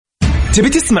تبي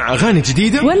تسمع أغاني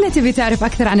جديدة؟ ولا تبي تعرف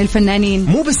أكثر عن الفنانين؟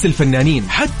 مو بس الفنانين،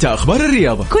 حتى أخبار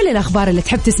الرياضة، كل الأخبار اللي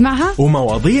تحب تسمعها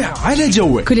ومواضيع على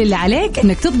جوك. كل اللي عليك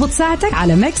إنك تضبط ساعتك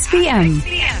على ميكس بي ام.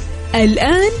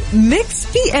 الآن ميكس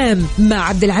بي ام مع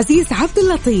عبد العزيز عبد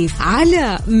اللطيف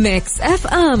على ميكس اف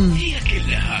ام. هي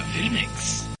كلها في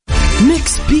الميكس.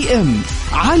 ميكس بي ام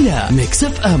على ميكس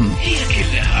اف ام. هي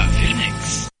كلها في الميكس.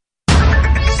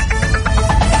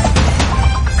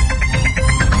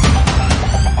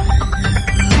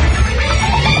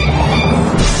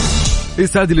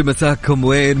 يسعد لي مساكم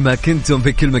وين ما كنتم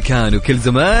في كل مكان وكل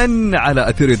زمان على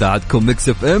أثير إذاعتكم ميكس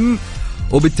اف ام،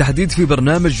 وبالتحديد في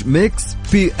برنامج ميكس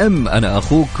بي ام. أنا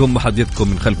أخوكم محدثكم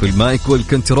من خلف المايك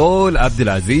والكنترول عبد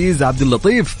العزيز عبد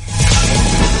اللطيف.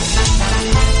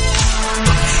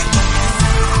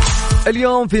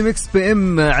 اليوم في ميكس بي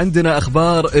ام عندنا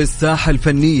أخبار الساحة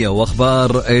الفنية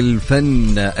وأخبار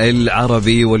الفن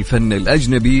العربي والفن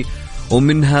الأجنبي،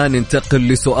 ومنها ننتقل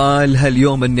لسؤال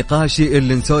هاليوم النقاشي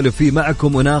اللي نسولف فيه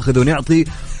معكم وناخذ ونعطي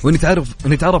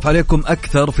ونتعرف عليكم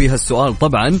أكثر في هالسؤال.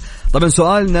 طبعا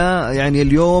سؤالنا يعني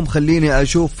اليوم خليني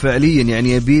أشوف فعليا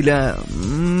يعني يبيله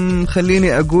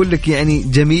خليني أقول لك يعني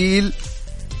جميل،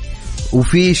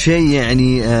 وفي شيء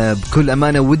يعني بكل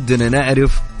أمانة ودنا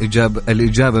نعرف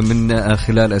الإجابة من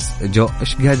خلال إيش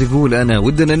قاعد أقول أنا،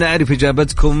 ودنا نعرف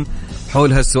إجابتكم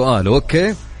حول هالسؤال.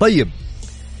 أوكي طيب،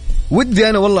 ودي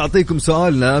أنا والله أعطيكم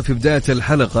سؤالنا في بداية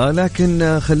الحلقة،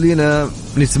 لكن خلينا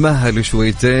نتمهل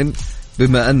شويتين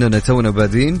بما أننا تونا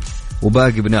بادين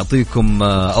وباقي بنعطيكم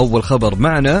أول خبر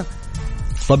معنا.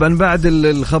 طبعا بعد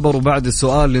الخبر وبعد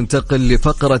السؤال ننتقل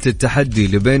لفقرة التحدي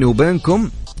اللي بيني وبينكم.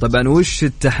 طبعا وش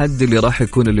التحدي اللي راح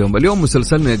يكون اليوم؟ اليوم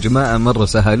مسلسلنا يا جماعة مرة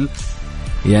سهل،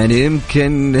 يعني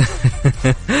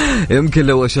يمكن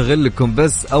لو أشغل لكم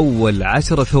بس أول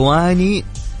 10 ثواني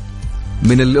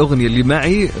من الأغنية اللي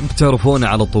معي بتعرفونه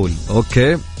على طول.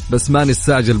 أوكي بس ما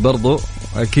نستعجل برضو،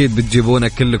 أكيد بتجيبونه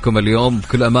كلكم اليوم.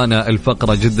 بكل أمانة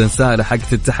الفقرة جدا سهلة حق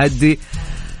التحدي،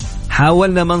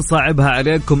 حاولنا ما نصعبها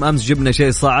عليكم. أمس جبنا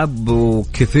شيء صعب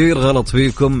وكثير غلط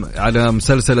فيكم على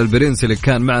مسلسل البرنس اللي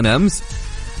كان معنا أمس.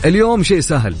 اليوم شيء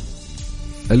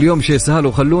سهل،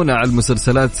 وخلونا على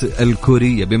المسلسلات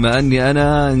الكورية بما أني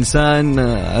أنا إنسان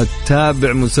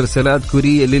أتابع مسلسلات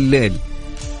كورية لليل.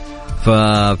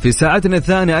 ففي ساعتنا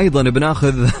الثانية أيضا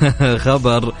بناخذ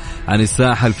خبر عن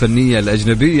الساحة الفنية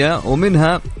الأجنبية،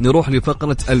 ومنها نروح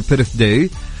لفقرة البيرث داي.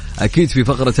 أكيد في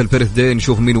فقرة البيرث داي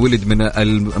نشوف مين ولد من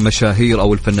المشاهير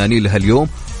أو الفنانين لهاليوم،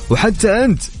 وحتى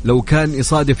أنت لو كان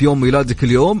يصادف يوم ميلادك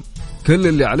اليوم كل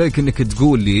اللي عليك أنك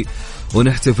تقول لي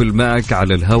ونحتفل معك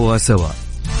على الهوا سوا.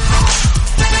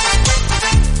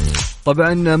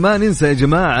 طبعا ما ننسى يا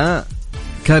جماعة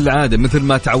كالعادة مثل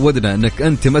ما تعودنا أنك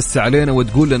أنت تمسي علينا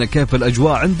وتقول لنا كيف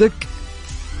الأجواء عندك،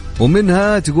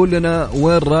 ومنها تقول لنا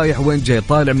وين رايح وين جاي،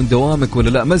 طالع من دوامك ولا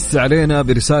لا. مسي علينا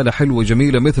برسالة حلوة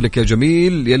جميلة مثلك يا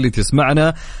جميل يلي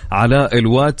تسمعنا على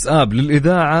الواتساب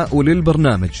للإذاعة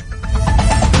وللبرنامج.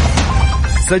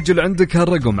 سجل عندك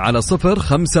هالرقم على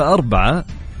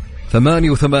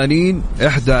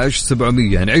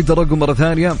 054-88-11700. نعيد الرقم مرة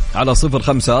ثانية على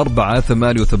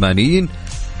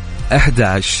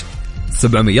 054-88-11700.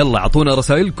 يلا عطونا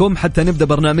رسائلكم حتى نبدأ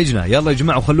برنامجنا. يلا يا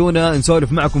جماعة وخلونا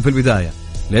نسولف معكم في البداية.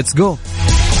 Let's go.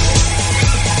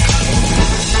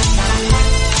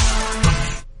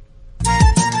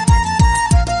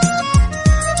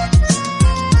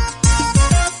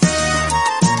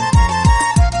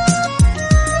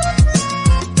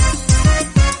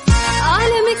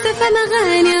 عالم اكتفى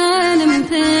أغاني عالم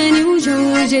ثاني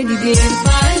وجو جديد،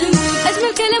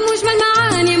 أجمل كلام وأجمل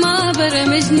معاني ما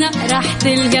برمجنا راح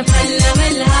تلقى فلة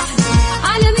ملها.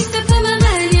 عالم اكتفى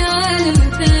أغاني عالم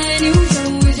ثاني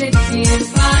وجو جديد،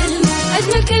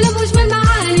 أجمل كلام وأجمل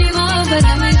معاني ما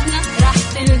برمجنا راح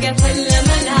تلقى فلة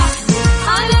ملها.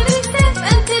 عالم اكتفى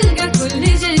أن تلقى كل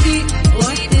جديد،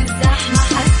 وقت الزحمة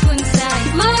حتكون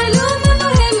سعيد. معلومة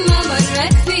مهمة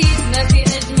مرت فيك ما في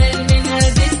أجمل منها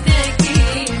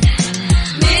بالتأكيد.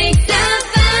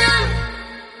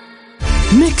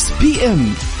 ميكس بي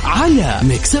ام على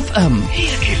ميكس اف ام. هي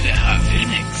كلها في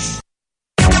الميكس.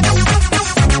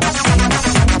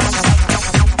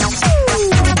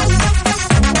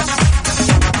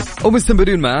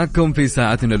 ومستمرين معاكم في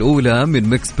ساعتنا الأولى من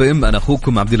ميكس بي ام. أنا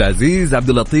أخوكم عبد العزيز عبد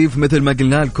اللطيف. مثل ما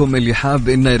قلنا لكم اللي حاب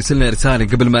إنه يرسلنا رسالة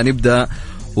قبل ما نبدأ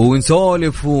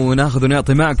ونسولف وناخذ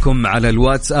ونعطي معكم على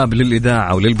الواتساب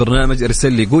للإذاعة وللبرنامج،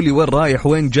 ارسل لي قولي وين رايح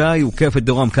وين جاي وكيف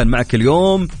الدوام كان معك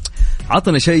اليوم.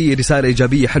 عطنا شيء رسالة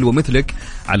إيجابية حلوة مثلك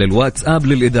على الواتساب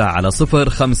للإذاعة على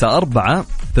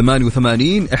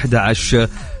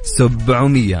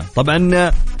 054-88-11700.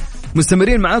 طبعا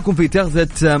مستمرين معاكم في تغذية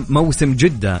موسم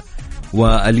جدة،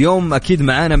 واليوم أكيد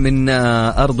معانا من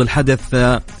أرض الحدث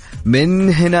من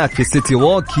هناك في سيتي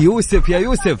ووك يوسف. يا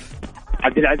يوسف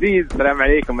عبد العزيز، السلام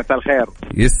عليكم، مساء الخير.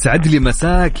 يسعد لي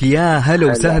مساك، يا هلا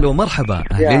وسهلا ومرحبا.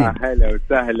 يا هلا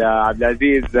وسهلا عبد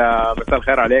العزيز، مساء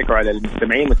الخير عليك وعلى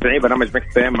المستمعين برنامج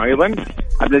مكس بي ام. ايضا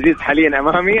عبد العزيز حاليا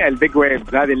امامي البيج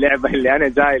ويفز، هذه اللعبه اللي انا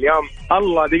جاي اليوم.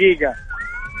 الله دقيقه،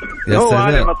 هو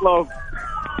هذا المطلوب.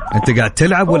 انت قاعد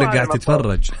تلعب ولا قاعد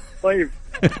تتفرج؟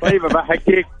 طيب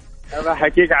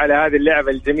بحكيك على هذه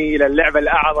اللعبة الجميلة، اللعبة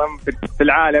الأعظم في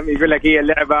العالم. يقول لك هي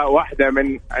اللعبة واحدة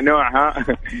من نوعها.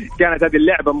 كانت هذه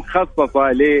اللعبة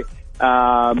مخصصة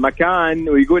لمكان،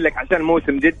 ويقول لك عشان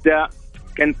موسم جدة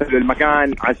كنسلوا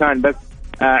المكان عشان بس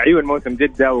عيون موسم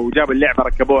جدة، وجابوا اللعبة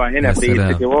ركبوها هنا في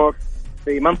سيتي ووك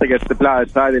في منطقة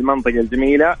سبلاش، هذه المنطقة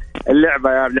الجميلة. اللعبة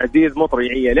يا عبد العزيز مو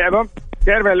طبيعية، لعبة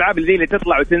تعرف الألعاب اللي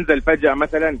تطلع وتنزل فجأة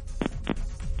مثلا.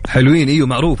 حلوين، ايوه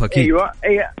معروف اكيد. ايوه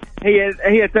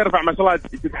هي ترفع ما شاء الله،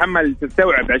 تتحمل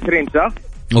تستوعب 20 شخص.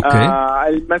 اوكي.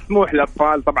 المسموح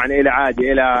للاطفال طبعا الى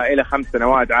عادي الى 5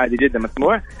 سنوات عادي جدا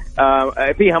مسموح.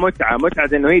 فيها متعه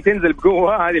انه هي تنزل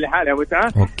بقوه، هذه لحالها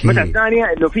متعه. متعه ثانيه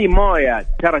انه في مويه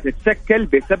ترى تتشكل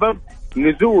بسبب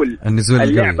نزول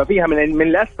اللعبه فيها من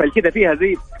الاسفل كذا، فيها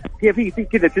زي في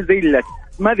كذا زي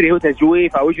ما ادري هو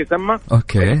تجويف او ايش يسمى.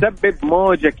 تسبب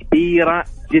موجه كبيره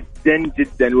جدا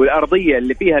جدا، والارضيه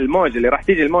اللي فيها الموجه اللي راح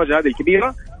تيجي الموجه هذه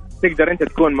الكبيره تقدر انت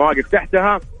تكون مواقف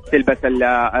تحتها، تلبس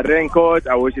الرين كوت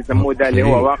او ايش يسموه ده اللي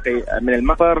هو واقي من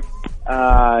المطر.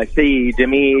 شيء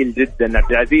جميل جدا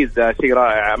عبد العزيز، شيء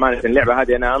رائع امانه. اللعبه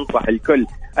هذه انا انصح الكل،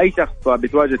 اي شخص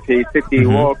بيتواجد في سيتي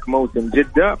ووك موسم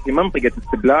جده في منطقه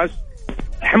السبلاش،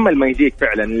 تحمل ما يجيك.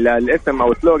 فعلا الاسم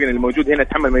او السلوغن الموجود هنا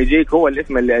تحمل ما يجيك هو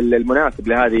الاسم المناسب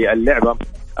لهذه اللعبه.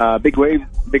 بيج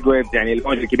ويفز يعني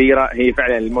الموجة الكبيرة، هي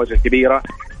فعلا الموجة الكبيرة.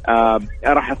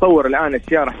 راح أصور الآن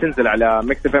أشياء راح تنزل على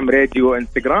ميكس اف ام راديو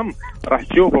انستغرام، راح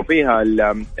تشوفوا فيها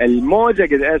الموجة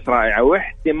قد إيش رائعة،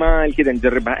 واحتمال كذا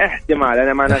نجربها. احتمال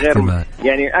أنا غير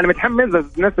يعني أنا متحمس،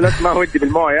 بس نفس الوقت ما ودي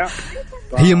بالموية.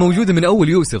 هي موجودة من أول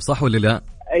يوسف صح ولا لا؟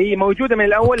 هي موجودة من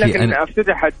الأول، لكن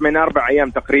افتتحت من 4 أيام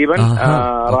تقريبا.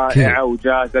 رائعة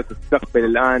وجاهزة تستقبل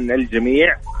الآن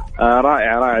الجميع.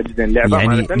 رائعة جدا اللعبة.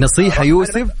 يعني نصيحة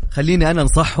يوسف، خليني أنا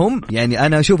أنصحهم، يعني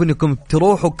أنا أشوف أنكم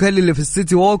تروحوا كل اللي في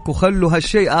السيتي ووك وخلوا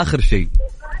هالشيء آخر شيء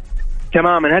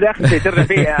تماما. هذا آخر شيء ترجع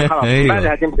فيه خلاص.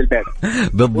 بعدها تمشي البيت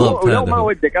بالضبط. ولو ما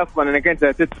ودك أصلا أنك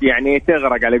أنت يعني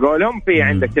تغرق على قولهم، في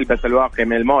عندك تلبس الواقي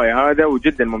من الموية هذا،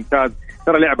 وجدا ممتاز.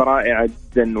 ترى لعبة رائعة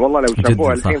جدا والله. لو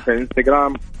شافوها الحين في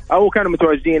الانستغرام أو كانوا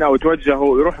متواجدين أو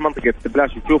توجهوا يروحوا منطقة سبلاش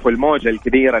يشوفوا الموجة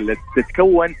الكبيرة اللي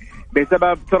تتكون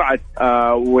بسبب سرعة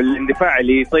والاندفاع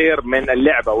اللي يصير من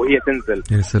اللعبة وهي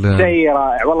تنزل. يا سلام، شيء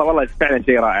رائع والله فعلا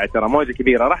شيء رائع. ترى موجة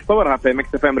كبيرة، راح صورها في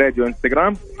ميكس اف ام راديو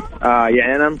انستغرام.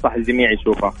 يعني أنا أنصح الجميع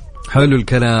يشوفها. حلو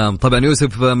الكلام. طبعا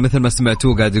يوسف مثل ما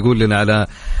سمعتوه قاعد يقول لنا على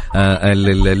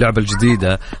اللعبة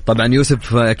الجديدة. طبعا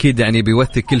يوسف أكيد يعني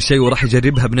بيوثق كل شيء وراح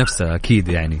يجربها بنفسه أكيد.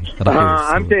 يعني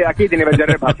أهم شيء أكيد إني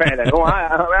بجربها فعلا. هو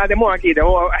هذا مو أكيد،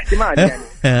 هو احتمال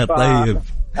يعني. طيب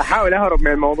احاول اهرب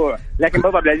من الموضوع، لكن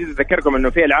برضه عبد العزيز اذكركم انه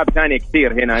في العاب ثانيه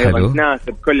كثير هنا ايضا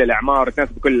تناسب كل الاعمار،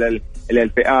 تناسب كل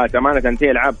الفئات. امانه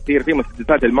في العاب كثير، في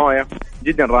مسدسات المويه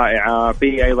جدا رائعه،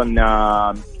 في ايضا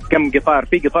كم قطار،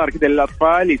 في قطار كذا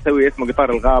للاطفال يسوي اسمه قطار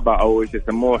الغابه او ايش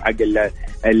يسموه حق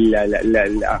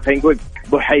خلينا نقول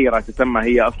بحيره تسمى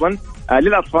هي اصلا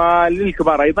للاطفال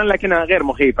للكبار ايضا، لكنها غير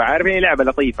مخيفه. عارفين لعبه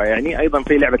لطيفه يعني. ايضا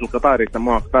في لعبه القطار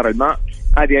يسموها قطار الماء،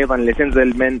 هذه ايضا اللي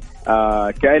تنزل من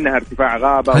كانها ارتفاع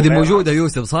غابه. هذه موجوده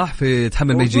يوسف صح في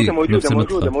تحمل ميجي؟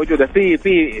 موجوده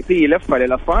في لفه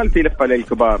للاطفال، في لفه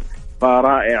للكبار.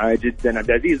 فرائعه جدا عبد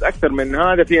العزيز. اكثر من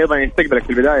هذا في ايضا يستقبلك في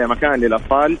البدايه مكان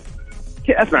للاطفال.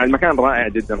 اسمع المكان رائع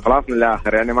جدا خلاص من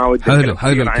الاخر يعني. ما ودي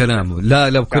حلو الكلام.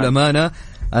 لا بكل امانه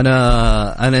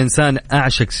أنا إنسان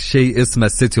أعشق شيء اسمه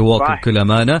السيتي ووك بكل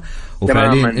أمانة،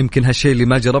 وفعليا يمكن هالشيء اللي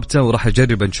ما جربته وراح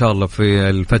أجربه إن شاء الله في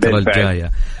الفترة الجاية.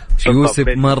 يوسف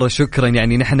مرة شكرا،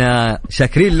 يعني نحن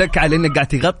شاكرين لك على إنك قاعد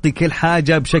تغطي كل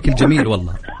حاجة بشكل جميل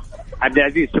والله. عبد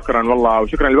العزيز شكرا والله،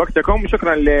 وشكرا لوقتكم،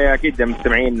 وشكرا لأكيد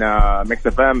مستمعين ميكس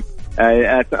اف ام.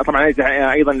 طبعا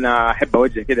ايضا احب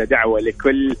اوجه كذا دعوه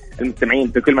لكل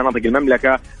المستمعين في كل مناطق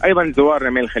المملكه، ايضا زوارنا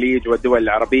من الخليج والدول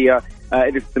العربيه.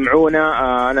 اذا تسمعونا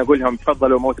انا اقول لهم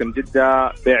تفضلوا موسم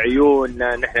جده بعيون.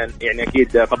 نحن يعني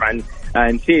اكيد طبعا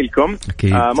نشيلكم.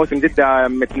 موسم جده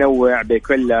متنوع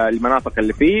بكل المناطق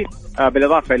اللي فيه،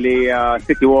 بالاضافه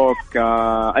لسيتي ووك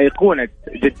ايقونه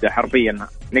جده حرفيا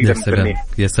نقدر نسميه.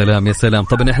 يا سلام.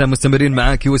 طبعا احنا مستمرين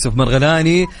معاك يوسف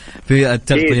مرغلاني في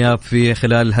التغطيه في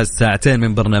خلال هالساعتين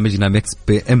من برنامجنا ميكس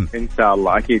بي ام ان شاء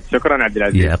الله. اكيد شكرا عبد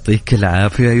العزيز، يعطيك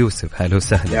العافيه يوسف. هلا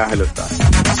وسهلا. يا هلا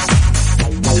وسهلا.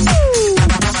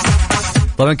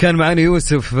 طبعا كان معنا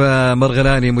يوسف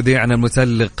مرغلاني مذيعنا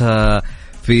المتألق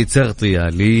في تغطية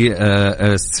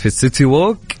في السيتي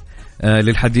ووك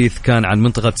للحديث كان عن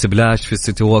منطقة سبلاش في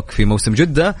السيتي ووك في موسم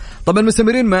جدة. طبعا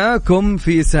مستمرين معاكم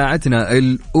في ساعتنا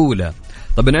الأولى.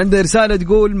 طبعا عنده رسالة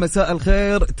تقول مساء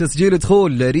الخير، تسجيل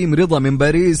دخول لريم رضا من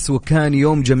باريس وكان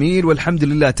يوم جميل والحمد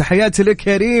لله. تحياتي لك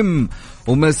يا ريم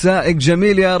ومسائك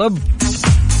جميل يا رب.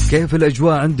 كيف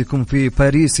الأجواء عندكم في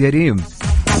باريس يا ريم؟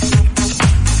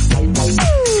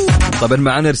 طبعا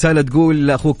معنا رسالة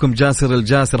تقول أخوكم جاسر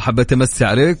الجاسر حبيت أمسي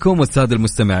عليكم والسادة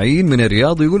المستمعين من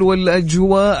الرياض. يقول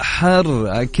والأجواء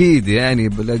حر أكيد، يعني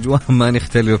بالأجواء ما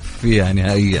نختلف فيها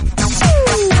نهائيا.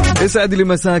 اسعد لي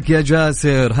مساك يا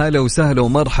جاسر، هلا وسهلا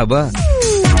ومرحبا.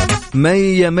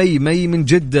 مي يا مي من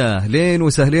جدة، اهلين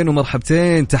وسهلين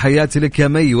ومرحبتين. تحياتي لك يا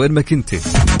مي، وين ما كنتي.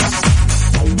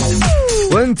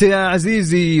 وانت يا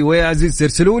عزيزي ويا عزيز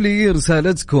ارسلوا لي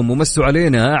رسالتكم ومسوا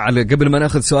علينا على قبل ما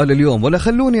ناخذ سؤال اليوم، ولا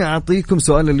خلوني اعطيكم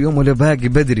سؤال اليوم ولا باقي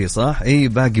بدري؟ صح اي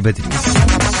باقي بدري.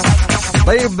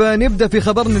 طيب نبدأ في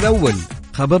خبرنا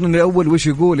الأول. وش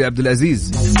يقول يا عبد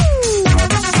العزيز؟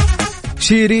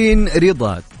 شيرين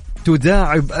رضا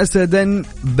تداعب أسدا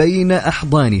بين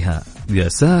أحضانها. يا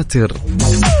ساتر.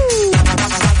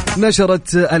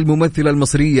 نشرت الممثلة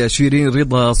المصرية شيرين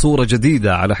رضا صورة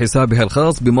جديدة على حسابها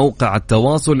الخاص بموقع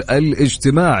التواصل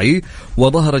الاجتماعي،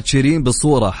 وظهرت شيرين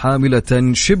بالصورة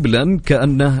حاملة شبلا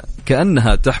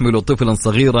كأنها تحمل طفلا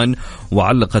صغيرا،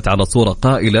 وعلقت على صورة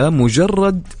قائلة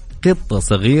مجرد قطة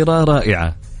صغيرة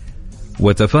رائعة.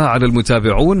 وتفاعل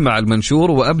المتابعون مع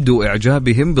المنشور وأبدوا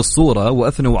إعجابهم بالصورة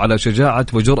وأثنوا على شجاعة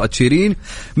وجرأة شيرين.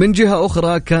 من جهة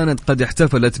أخرى كانت قد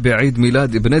احتفلت بعيد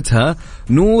ميلاد ابنتها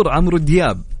نور عمرو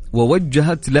دياب،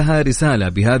 ووجهت لها رسالة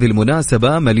بهذه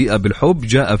المناسبة مليئة بالحب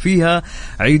جاء فيها: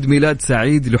 عيد ميلاد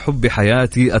سعيد لحب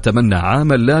حياتي، أتمنى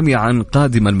عاما لامعا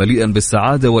قادما مليئا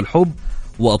بالسعادة والحب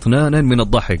وأطنانا من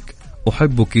الضحك،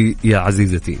 أحبك يا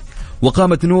عزيزتي.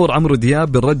 وقامت نور عمرو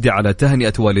دياب بالرد على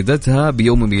تهنئة والدتها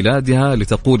بيوم ميلادها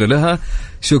لتقول لها: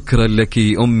 شكرا لك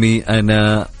أمي،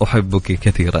 أنا أحبك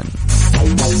كثيرا.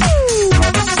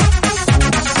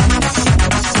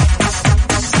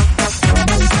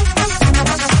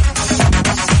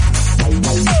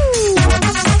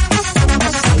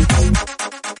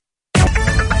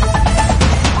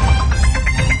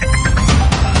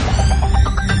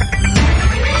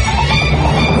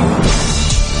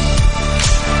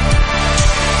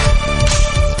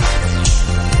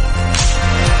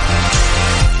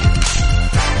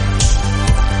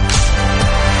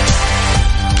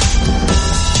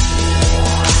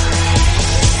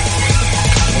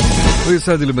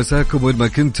 يسعد لي مساكم وين ما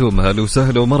كنتم، هلا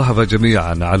وسهلا ومرحبا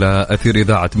جميعا على أثير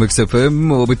إذاعة ميكس اف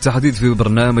ام، وبالتحديد في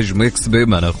برنامج ميكس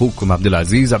بام. أنا أخوكم عبد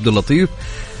العزيز عبد اللطيف،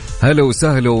 هلا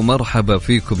وسهلا ومرحبا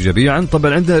فيكم جميعا.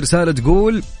 طبعا عندها رسالة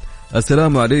تقول: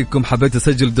 السلام عليكم، حبيت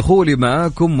أسجل دخولي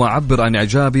معاكم وأعبر عن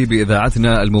إعجابي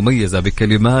بإذاعتنا المميزة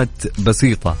بكلمات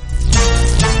بسيطة.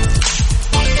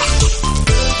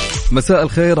 مساء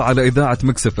الخير على إذاعة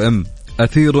ميكس اف ام،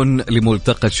 أثير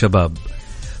لملتقى الشباب،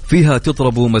 فيها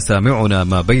تطرب مسامعنا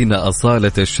ما بين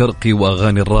أصالة الشرق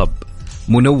وأغاني الراب،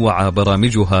 منوعة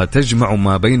برامجها تجمع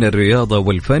ما بين الرياضة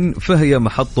والفن، فهي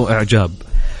محط إعجاب.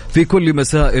 في كل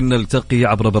مساء نلتقي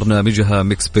عبر برنامجها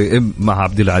ميكس بي ام مع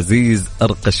عبد العزيز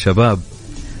أرقى الشباب،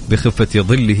 بخفة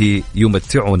ظله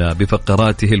يمتعنا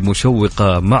بفقراته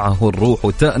المشوقة، معه الروح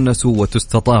تأنس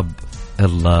وتستطاب.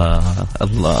 الله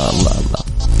الله الله الله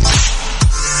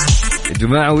يا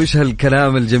جماعة، وش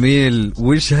هالكلام الجميل،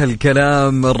 وش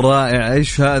هالكلام الرائع.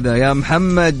 ايش هذا يا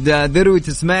محمد ذروي؟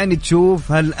 تسمعني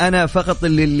تشوف هل انا فقط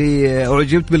اللي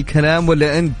اعجبت بالكلام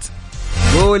ولا انت؟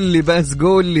 قول لي بس،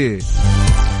 قول لي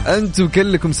انتم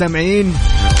كلكم سامعين.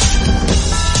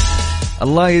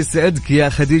 الله يسعدك يا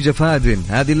خديجة فادن،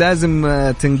 هذه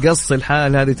لازم تنقص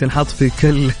الحال، هذه تنحط في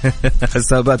كل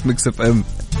حسابات ميكس اف ام.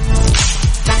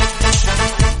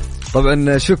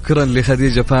 طبعا شكرا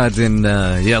لخديجة فادن،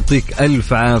 يعطيك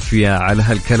ألف عافية على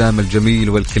هالكلام الجميل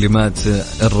والكلمات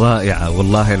الرائعة،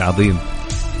 والله العظيم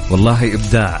والله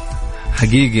إبداع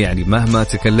حقيقي. يعني مهما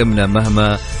تكلمنا،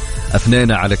 مهما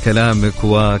أثنينا على كلامك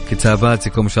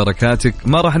وكتاباتك ومشاركاتك،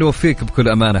 ما راح نوفيك بكل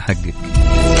أمانة حقك،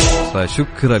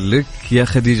 فشكرا لك يا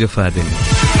خديجة فادن.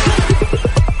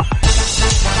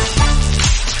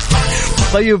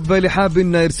 طيب اللي حاب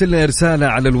إنه يرسل لنا رسالة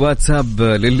على الواتساب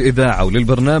للإذاعة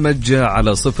وللبرنامج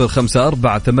على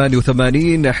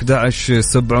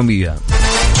 0548811700.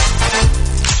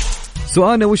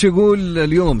 سؤالنا وش يقول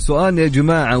اليوم؟ سؤالنا يا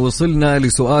جماعة وصلنا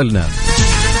لسؤالنا.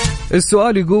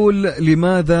 السؤال يقول: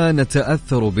 لماذا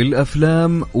نتأثر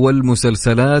بالأفلام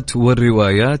والمسلسلات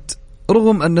والروايات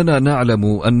رغم أننا نعلم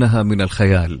أنها من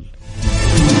الخيال؟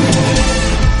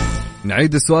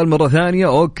 نعيد السؤال مرة ثانية.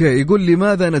 أوكي، يقول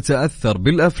لماذا نتأثر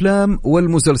بالأفلام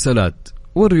والمسلسلات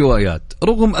والروايات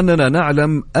رغم أننا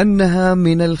نعلم أنها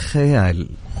من الخيال؟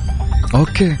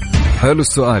 أوكي، حلو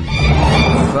السؤال.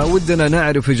 فودنا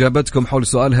نعرف إجابتكم حول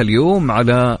سؤالها اليوم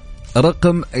على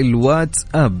رقم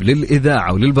الواتساب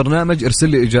للإذاعة وللبرنامج. ارسل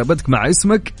لي إجابتك مع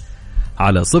اسمك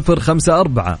على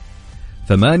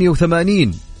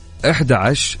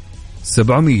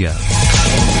 054-88-11-700.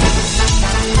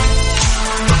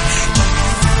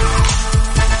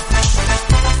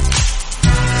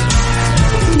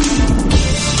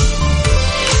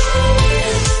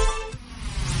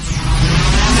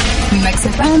 Mix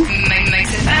FM,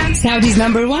 Saudi's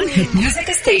number one hit music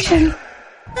station.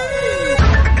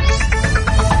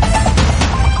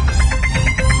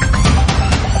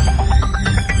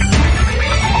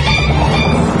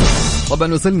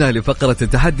 طبعا وصلنا لفقرة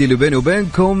التحدي اللي بيني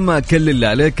وبينكم. كل اللي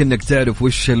عليك انك تعرف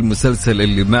وش المسلسل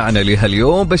اللي معنا لها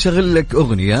اليوم. بشغل لك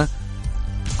اغنية،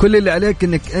 كل اللي عليك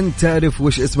انك انت تعرف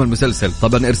وش اسم المسلسل.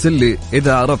 طبعا ارسل لي،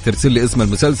 اذا عرفت ارسل لي اسم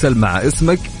المسلسل مع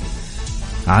اسمك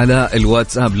على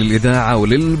الواتساب للإذاعة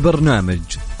وللبرنامج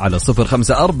على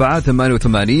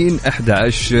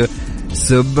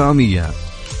 054-88-11-700.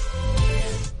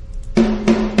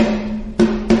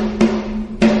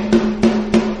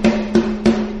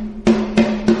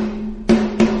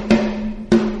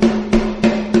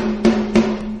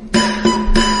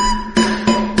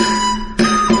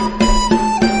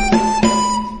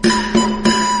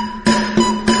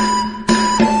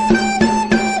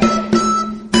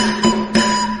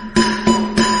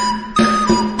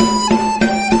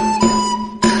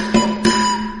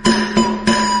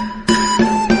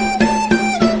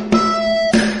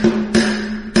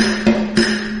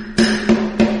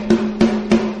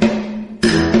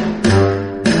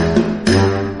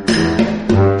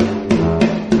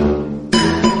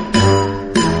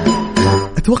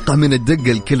 أتوقع من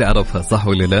الدقة الكل عرفها، صح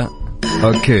ولا لا؟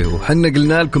 أوكي، وحنا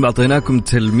قلنا لكم أعطيناكم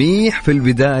تلميح في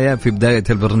البداية، في بداية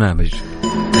البرنامج.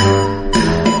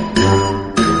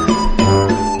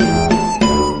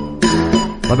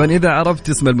 طبعا إذا عرفت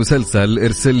اسم المسلسل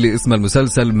ارسل لي اسم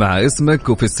المسلسل مع اسمك،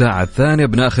 وفي الساعة الثانية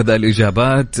بناخذ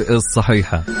الإجابات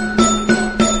الصحيحة.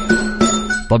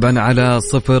 طبعا على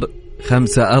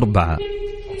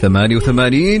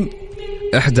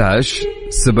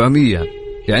 054-88-11-700.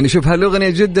 يعني شوف هالأغنية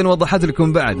جدا وضحت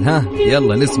لكم بعد. ها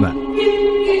يلا نسمع.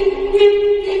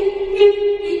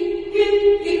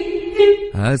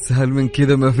 أسهل من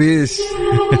كذا ما فيش.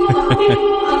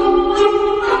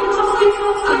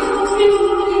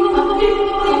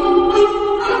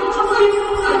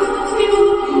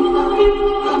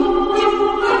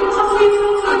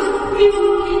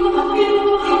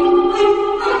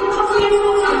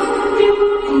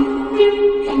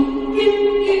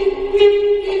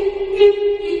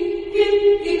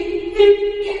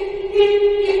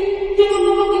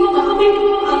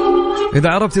 إذا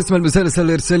عرفت اسم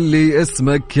المسلسل ارسل لي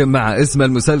اسمك مع اسم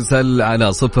المسلسل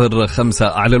على 05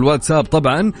 على الواتساب،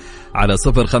 طبعا على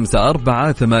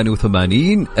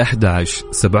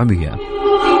 054-88-11-700.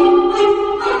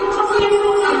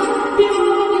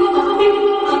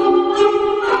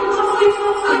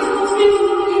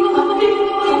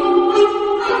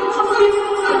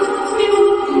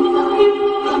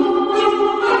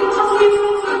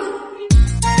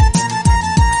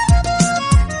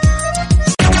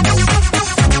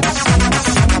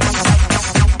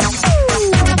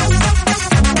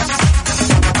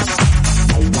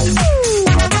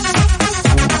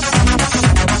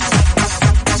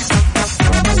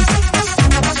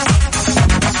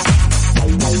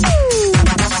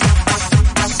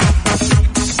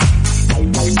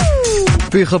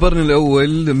 في خبرنا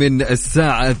الأول من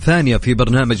الساعة الثانية في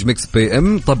برنامج ميكس بي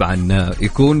ام، طبعا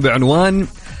يكون بعنوان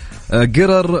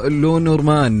جرر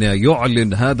لونورمان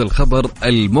يعلن هذا الخبر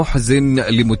المحزن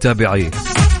لمتابعيه.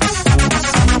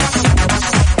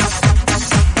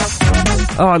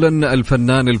 أعلن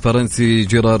الفنان الفرنسي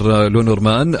جيرار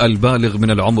لونورمان البالغ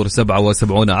من العمر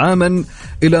 77 عاما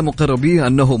إلى مقربيه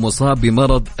أنه مصاب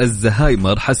بمرض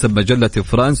الزهايمر، حسب مجلة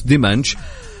فرانس ديمانش،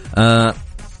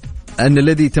 أن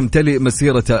الذي تمتلئ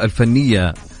مسيرته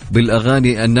الفنية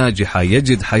بالأغاني الناجحة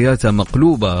يجد حياته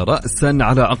مقلوبة رأسا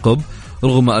على عقب،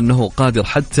 رغم أنه قادر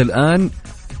حتى الآن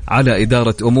على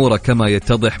إدارة أموره كما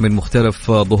يتضح من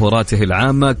مختلف ظهوراته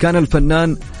العامة. كان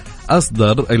الفنان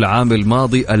أصدر العام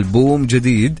الماضي ألبوم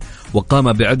جديد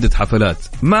وقام بعدة حفلات.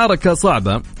 معركة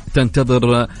صعبة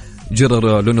تنتظر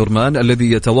جيرار لونورمان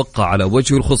الذي يتوقع على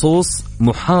وجه الخصوص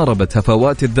محاربة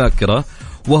هفوات الذاكرة،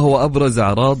 وهو أبرز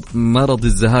أعراض مرض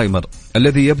الزهايمر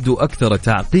الذي يبدو أكثر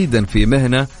تعقيدا في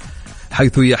مهنة،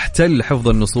 حيث يحتل حفظ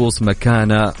النصوص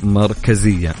مكانة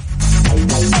مركزية.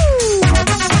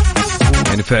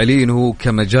 فعليا هو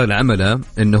كمجال عمله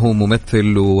انه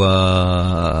ممثل و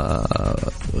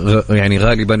يعني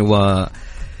غالبا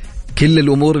وكل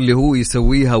الامور اللي هو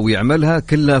يسويها ويعملها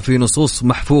كلها في نصوص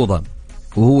محفوظة،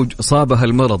 وهو صابها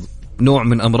المرض نوع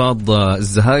من امراض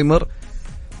الزهايمر،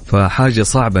 فحاجة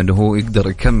صعبة انه هو يقدر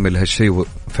يكمل هالشيء،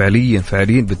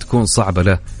 فعليا بتكون صعبة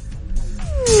له،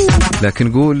 لكن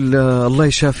نقول الله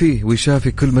يشافيه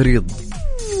ويشافي كل مريض.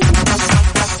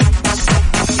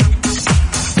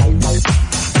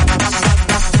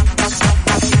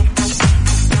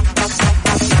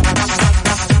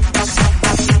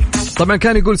 طبعا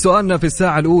كان يقول سؤالنا في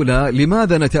الساعة الأولى: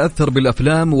 لماذا نتأثر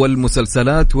بالأفلام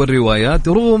والمسلسلات والروايات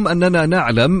رغم أننا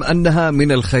نعلم أنها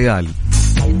من الخيال؟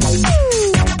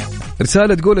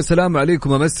 رسالة تقول: السلام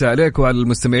عليكم، أمسي عليكم وعلى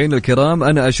المستمعين الكرام.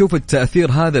 أنا أشوف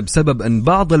التأثير هذا بسبب أن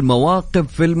بعض المواقف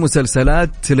في المسلسلات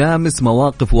تلامس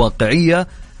مواقف واقعية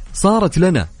صارت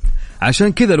لنا،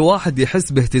 عشان كذا الواحد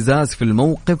يحس باهتزاز في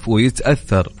الموقف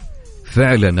ويتأثر.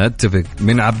 فعلا أتفق.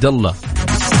 من عبد الله.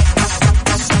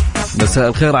 مساء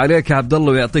الخير عليك يا عبد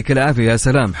الله ويعطيك العافية. يا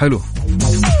سلام، حلو.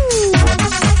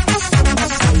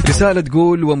 رسالة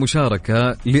تقول: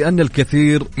 ومشاركة، لأن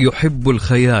الكثير يحب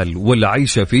الخيال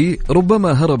والعيش فيه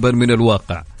ربما هربا من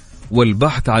الواقع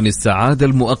والبحث عن السعادة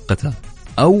المؤقتة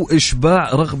أو إشباع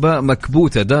رغبة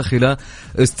مكبوتة داخله،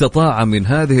 استطاع من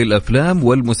هذه الأفلام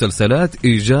والمسلسلات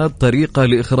إيجاد طريقة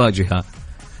لإخراجها.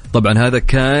 طبعا هذا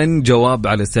كان جواب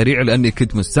على السريع لأني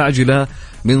كنت مستعجلة.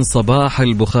 من صباح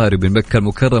البخاري من مكة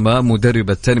المكرمة،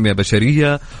 مدربة تنمية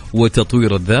بشرية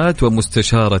وتطوير الذات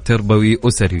ومستشارة تربوي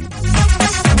أسري.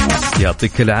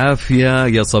 يعطيك العافية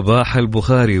يا صباح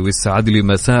البخاري، ويسعد لي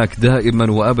مساك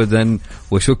دائما وأبدا،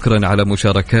 وشكرا على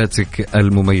مشاركاتك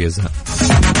المميزة.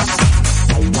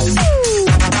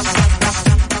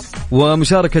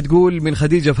 ومشاركة تقول من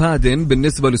خديجة فادن: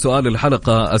 بالنسبة لسؤال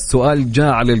الحلقة، السؤال جاء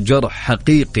على الجرح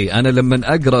حقيقي. أنا لما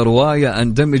أقرأ رواية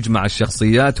أندمج مع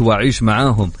الشخصيات وأعيش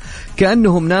معاهم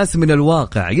كأنهم ناس من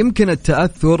الواقع. يمكن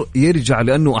التأثر يرجع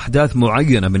لأنه أحداث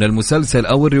معينة من المسلسل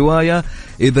أو الرواية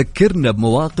يذكرنا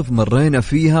بمواقف مرينا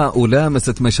فيها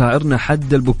ولامست مشاعرنا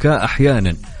حد البكاء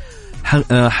أحيانا.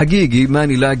 حقيقي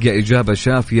ماني لاقي إجابة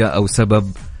شافية أو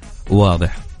سبب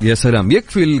واضح. يا سلام،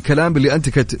 يكفي الكلام اللي أنت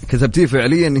كتبتيه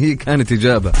فعليا هي كانت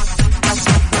إجابة،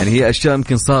 يعني هي أشياء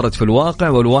يمكن صارت في الواقع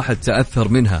والواحد تأثر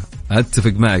منها.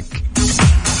 أتفق معك.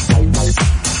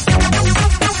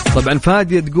 طبعا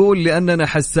فادية تقول: لأننا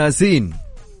حساسين.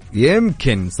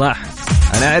 يمكن صح،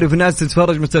 أنا أعرف ناس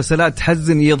تتفرج مسلسلات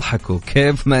تحزن يضحكوا،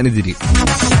 كيف ما ندري.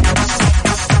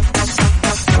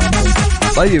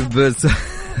 طيب بس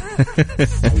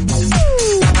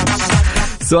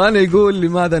سؤال يقول: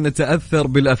 لماذا نتأثر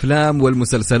بالأفلام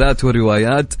والمسلسلات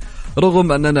والروايات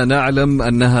رغم أننا نعلم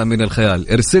أنها من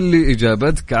الخيال؟ ارسل لي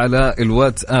إجابتك على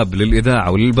الواتساب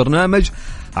للإذاعة وللبرنامج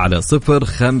على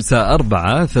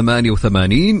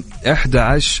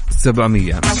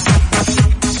 0548811700.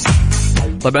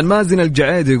 طبعا مازن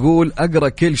الجعيد يقول: أقرأ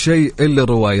كل شيء إلا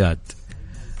الروايات.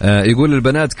 يقول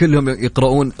البنات كلهم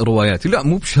يقرؤون روايات. لا،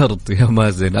 مو بشرط يا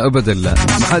مازن، أبدا لا.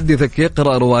 محدثك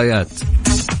يقرأ روايات،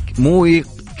 مو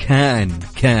كان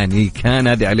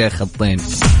هذه عليها خطين.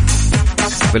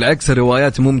 بالعكس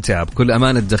الروايات ممتعة بكل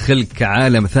أمانة، تدخلك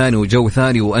عالم ثاني وجو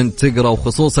ثاني وأنت تقرأ،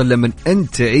 وخصوصا لما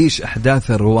أنت تعيش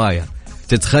أحداث الرواية،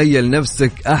 تتخيل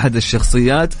نفسك أحد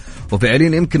الشخصيات،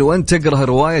 وفعليا يمكن وأنت تقرأ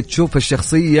الرواية تشوف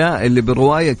الشخصية اللي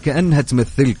بالرواية كأنها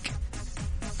تمثلك،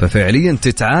 ففعليا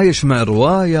تتعايش مع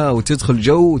الرواية وتدخل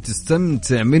جو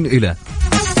وتستمتع من إلى.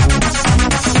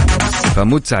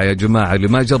 فمتعة يا جماعة، اللي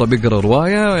ما جرب يقرأ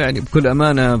رواية يعني بكل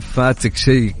أمانة فاتك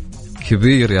شيء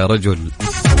كبير يا رجل.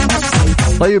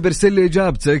 طيب ارسل لي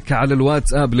إجابتك على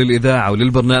الواتساب للإذاعة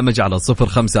وللبرنامج على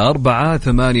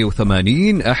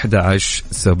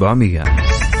 0548811700.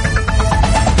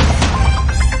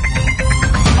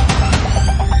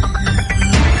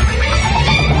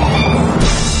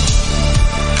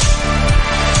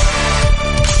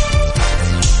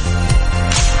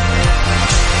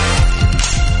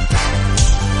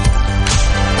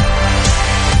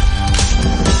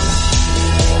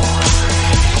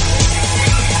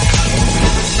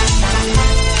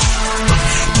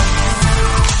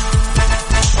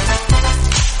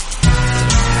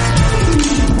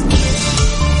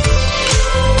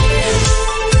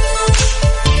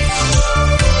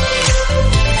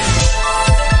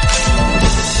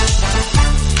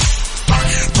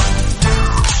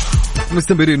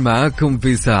 مستمرين معاكم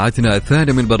في ساعتنا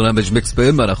الثانية من برنامج ميكس بي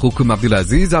ام. أنا أخوكم عبد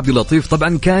العزيز عبد اللطيف.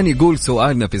 طبعا كان يقول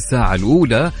سؤالنا في الساعة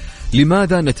الأولى: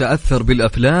 لماذا نتأثر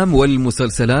بالأفلام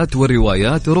والمسلسلات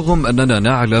والروايات رغم أننا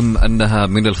نعلم أنها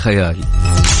من الخيال؟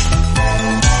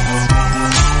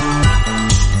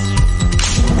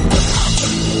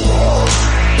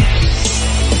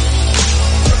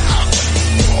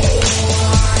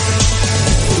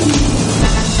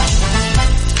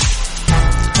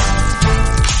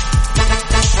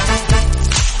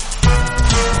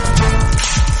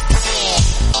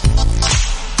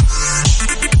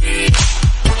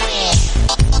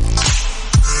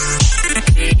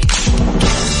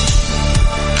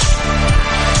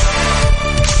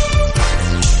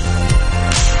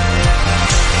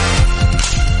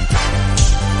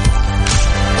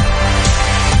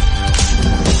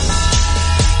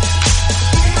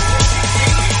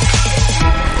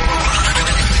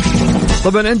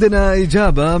 طبعا عندنا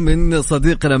إجابة من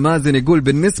صديقنا مازن يقول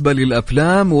بالنسبة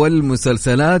للأفلام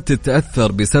والمسلسلات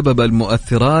تتأثر بسبب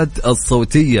المؤثرات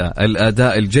الصوتية،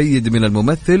 الأداء الجيد من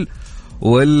الممثل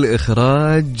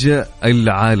والإخراج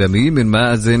العالمي. من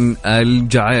مازن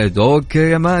الجعيد. أوكي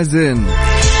يا مازن.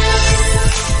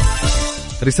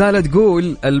 رسالة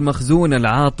تقول المخزون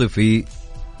العاطفي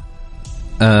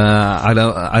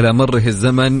على مره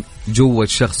الزمن جوا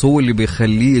الشخص هو اللي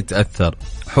بيخليه يتأثر.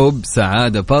 حب،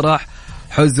 سعادة، فرح،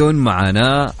 حزن،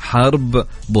 معاناة، حرب،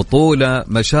 بطولة،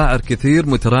 مشاعر كثير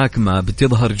متراكمة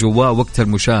بتظهر جواه وقت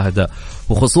المشاهدة،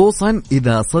 وخصوصا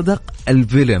إذا صدق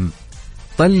الفيلم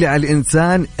طلع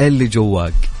الإنسان اللي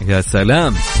جواك. يا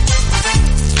سلام.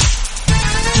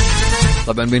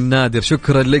 طبعا من نادر.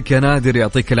 شكرا لك يا نادر،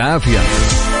 يعطيك العافية.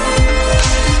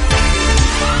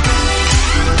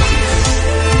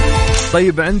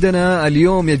 طيب عندنا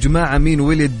اليوم يا جماعة مين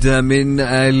ولد من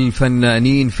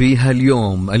الفنانين فيها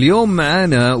اليوم؟ اليوم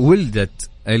معانا ولدت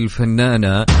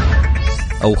الفنانة،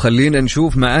 أو خلينا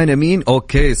نشوف معانا مين.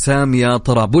 أوكي، سامية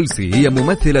طرابلسي. هي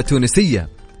ممثلة تونسية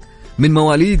من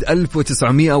مواليد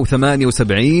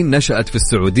 1978. نشأت في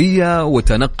السعودية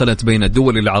وتنقلت بين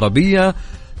الدول العربية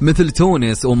مثل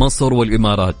تونس ومصر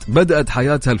والإمارات. بدأت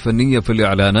حياتها الفنية في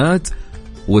الإعلانات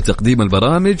وتقديم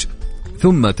البرامج،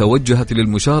 ثم توجهت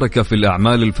للمشاركة في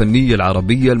الأعمال الفنية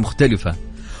العربية المختلفة.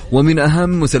 ومن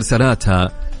أهم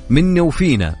مسلسلاتها مني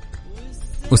وفينا،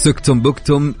 وسكتم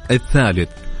بكتم الثالث،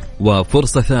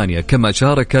 وفرصة ثانية، كما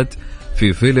شاركت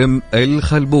في فيلم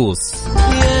الخلبوص.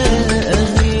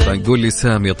 فنقول لي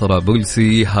سامية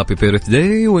طرابلسي هابي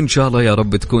بيرثداي، وإن شاء الله يا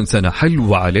رب تكون سنة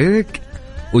حلوة عليك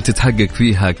وتتحقق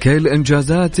فيها كل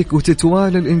إنجازاتك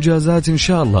وتتوالى الإنجازات إن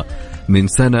شاء الله من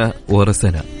سنة ورا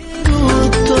سنة.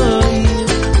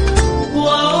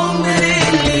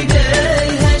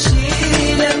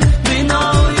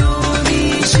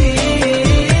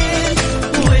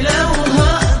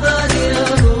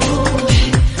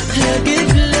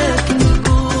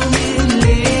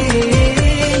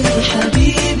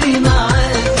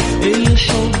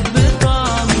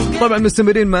 طبعا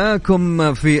مستمرين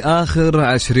معاكم في آخر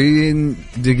 20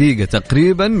 دقيقة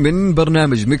تقريبا من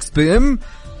برنامج ميكس بي ام.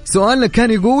 سؤالنا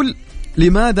كان يقول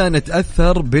لماذا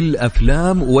نتأثر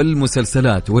بالأفلام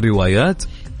والمسلسلات والروايات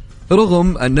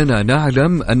رغم أننا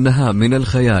نعلم أنها من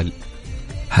الخيال؟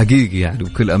 حقيقي يعني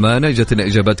بكل أمانة جتنا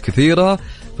إجابات كثيرة،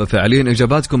 ففعليا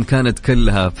إجاباتكم كانت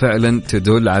كلها فعلا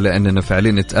تدل على أننا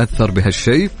فعليا نتأثر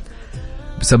بهالشيء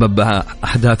بسبب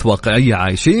أحداث واقعية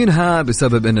عايشينها،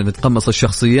 بسبب أن نتقمص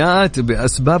الشخصيات،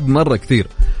 بأسباب مرة كثير.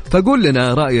 فقول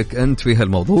لنا رأيك أنت في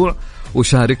هالموضوع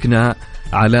وشاركنا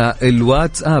على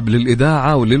الواتساب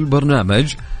للإذاعة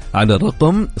وللبرنامج على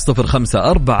الرقم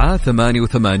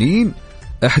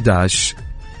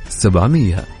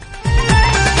 0548811700.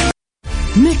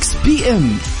 ميكس بي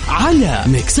ام على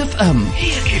ميكس اف ام،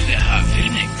 هي كلها في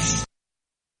الميكس.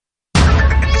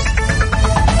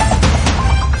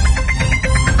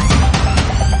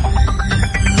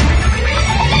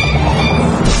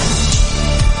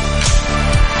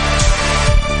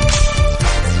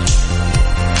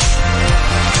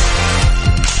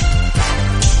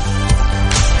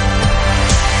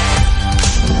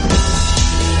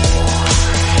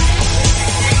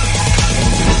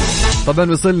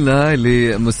 طبعا وصلنا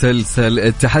لمسلسل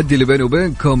التحدي اللي بيني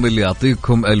وبينكم، اللي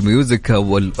يعطيكم الميوزك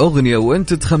والأغنية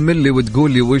وانت تخمن لي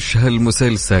وتقول لي وش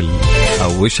هالمسلسل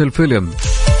أو وش الفيلم.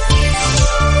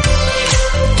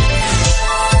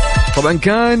 طبعا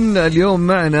كان اليوم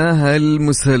معنا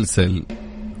هالمسلسل،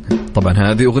 طبعا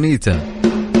هذه أغنيته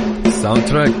ساوند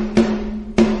تراك.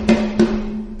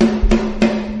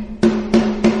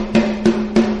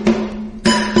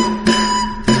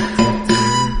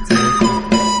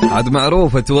 عاد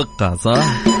معروف أتوقع صح؟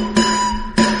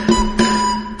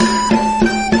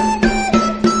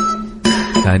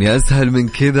 يعني أسهل من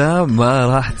كذا ما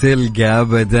راح تلقى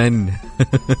أبدا.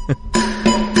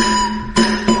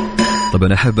 طب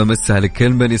أنا أحب أمسها لكل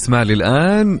من يسمع لي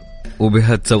الآن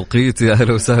وبهالتوقيت يا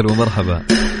أهلا وسهلا ومرحبا.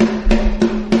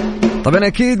 طبعا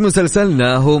أكيد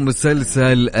مسلسلنا هو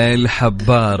مسلسل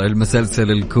الحبار،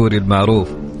 المسلسل الكوري المعروف.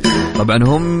 طبعا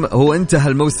هو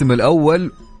انتهى الموسم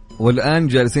الأول والآن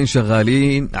جالسين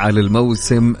شغالين على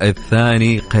الموسم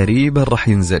الثاني، قريبا راح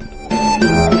ينزل.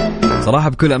 صراحة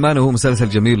بكل أمانة هو مسلسل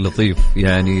جميل لطيف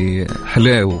يعني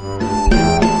حلو.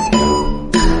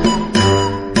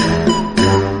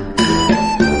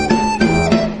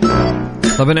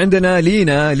 طبعا عندنا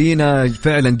لينا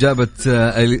فعلا جابت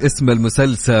اسم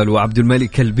المسلسل، وعبد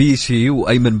الملك البيشي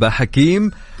وأيمن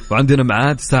باحكيم، وعندنا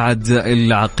معاد سعد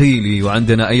العقيلي،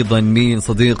 وعندنا أيضا مين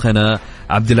صديقنا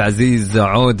عبد العزيز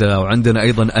عودة، وعندنا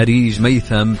أيضا أريج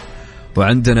ميثم،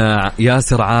 وعندنا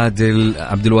ياسر عادل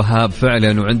عبد الوهاب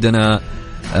فعلا، وعندنا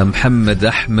محمد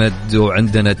أحمد،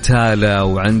 وعندنا تالا،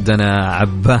 وعندنا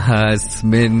عباس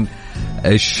من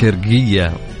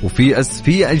الشرقية.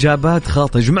 وفي إجابات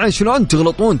خاطئة. يا جماعة شلون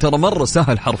تغلطون؟ ترى مرة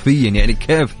سهل حرفيا، يعني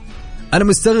كيف؟ أنا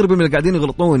مستغرب من اللي قاعدين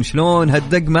يغلطون. شلون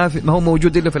هالدق ما هو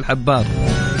موجود إلا في الحبار.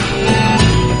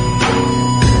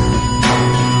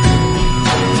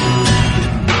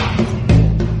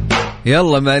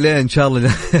 يلا ما عليه إن شاء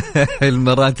الله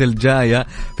المرات الجاية.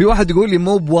 في واحد يقول لي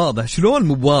مو بواضح. شلون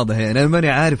مو بواضح؟ يعني أنا ماني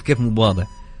عارف كيف مو بواضح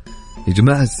يا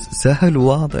جماعة. سهل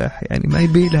وواضح يعني ما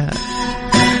يبيلها.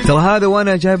 ترى هذا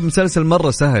وأنا جايب مسلسل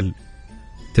مرة سهل.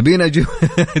 تبين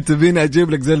أجيب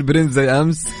لك زي البرنس زي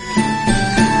أمس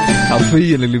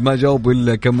حرفيا اللي ما جاوبوا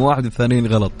إلا كم واحد الثانيين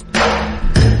غلط.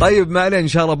 طيب ما عليه، إن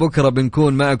شاء الله بكرة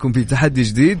بنكون معكم في تحدي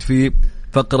جديد في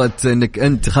فقرة إنك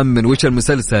أنت تخمن وش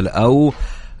المسلسل أو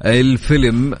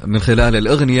الفيلم من خلال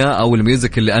الأغنية أو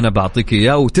الميوزك اللي أنا بعطيك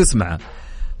إياه وتسمعه.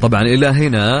 طبعا إلى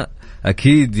هنا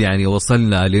أكيد يعني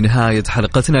وصلنا لنهاية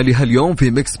حلقتنا لهاليوم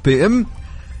في ميكس بي ام.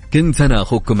 كنت أنا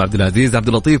أخوكم عبد العزيز عبد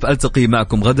اللطيف. ألتقي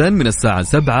معكم غدا من الساعة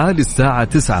 7 للساعة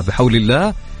 9 بحول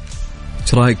الله.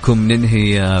 ايش رايكم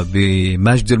ننهي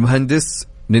بماجد المهندس؟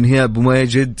 ننهي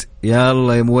بمواجد.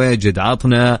 يلا يا مواجد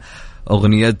عطنا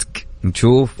أغنيتك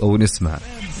نشوف أو نسمع.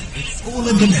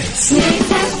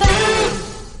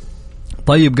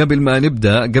 طيب قبل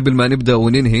ما نبدأ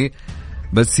وننهي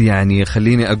بس يعني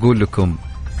خليني أقول لكم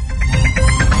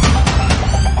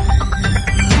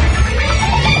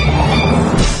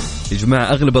يا جماعة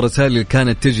أغلب الرسائل اللي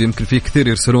كانت تجي يمكن في كثير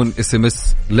يرسلون SMS.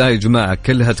 لا يا جماعة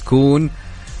كلها تكون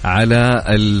على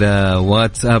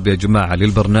الواتساب يا جماعة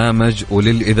للبرنامج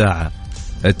وللإذاعة.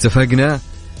 اتفقنا؟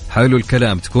 حلو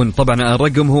الكلام. تكون طبعا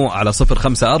الرقم هو على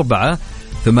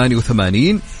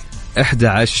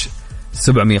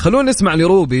 054-88-11-700. خلونا نسمع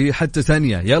لروبي حتى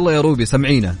ثانية. يلا يا روبي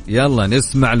سمعينا. يلا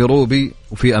نسمع لروبي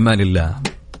وفي أمان الله.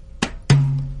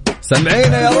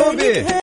 سمعينا يا روبي.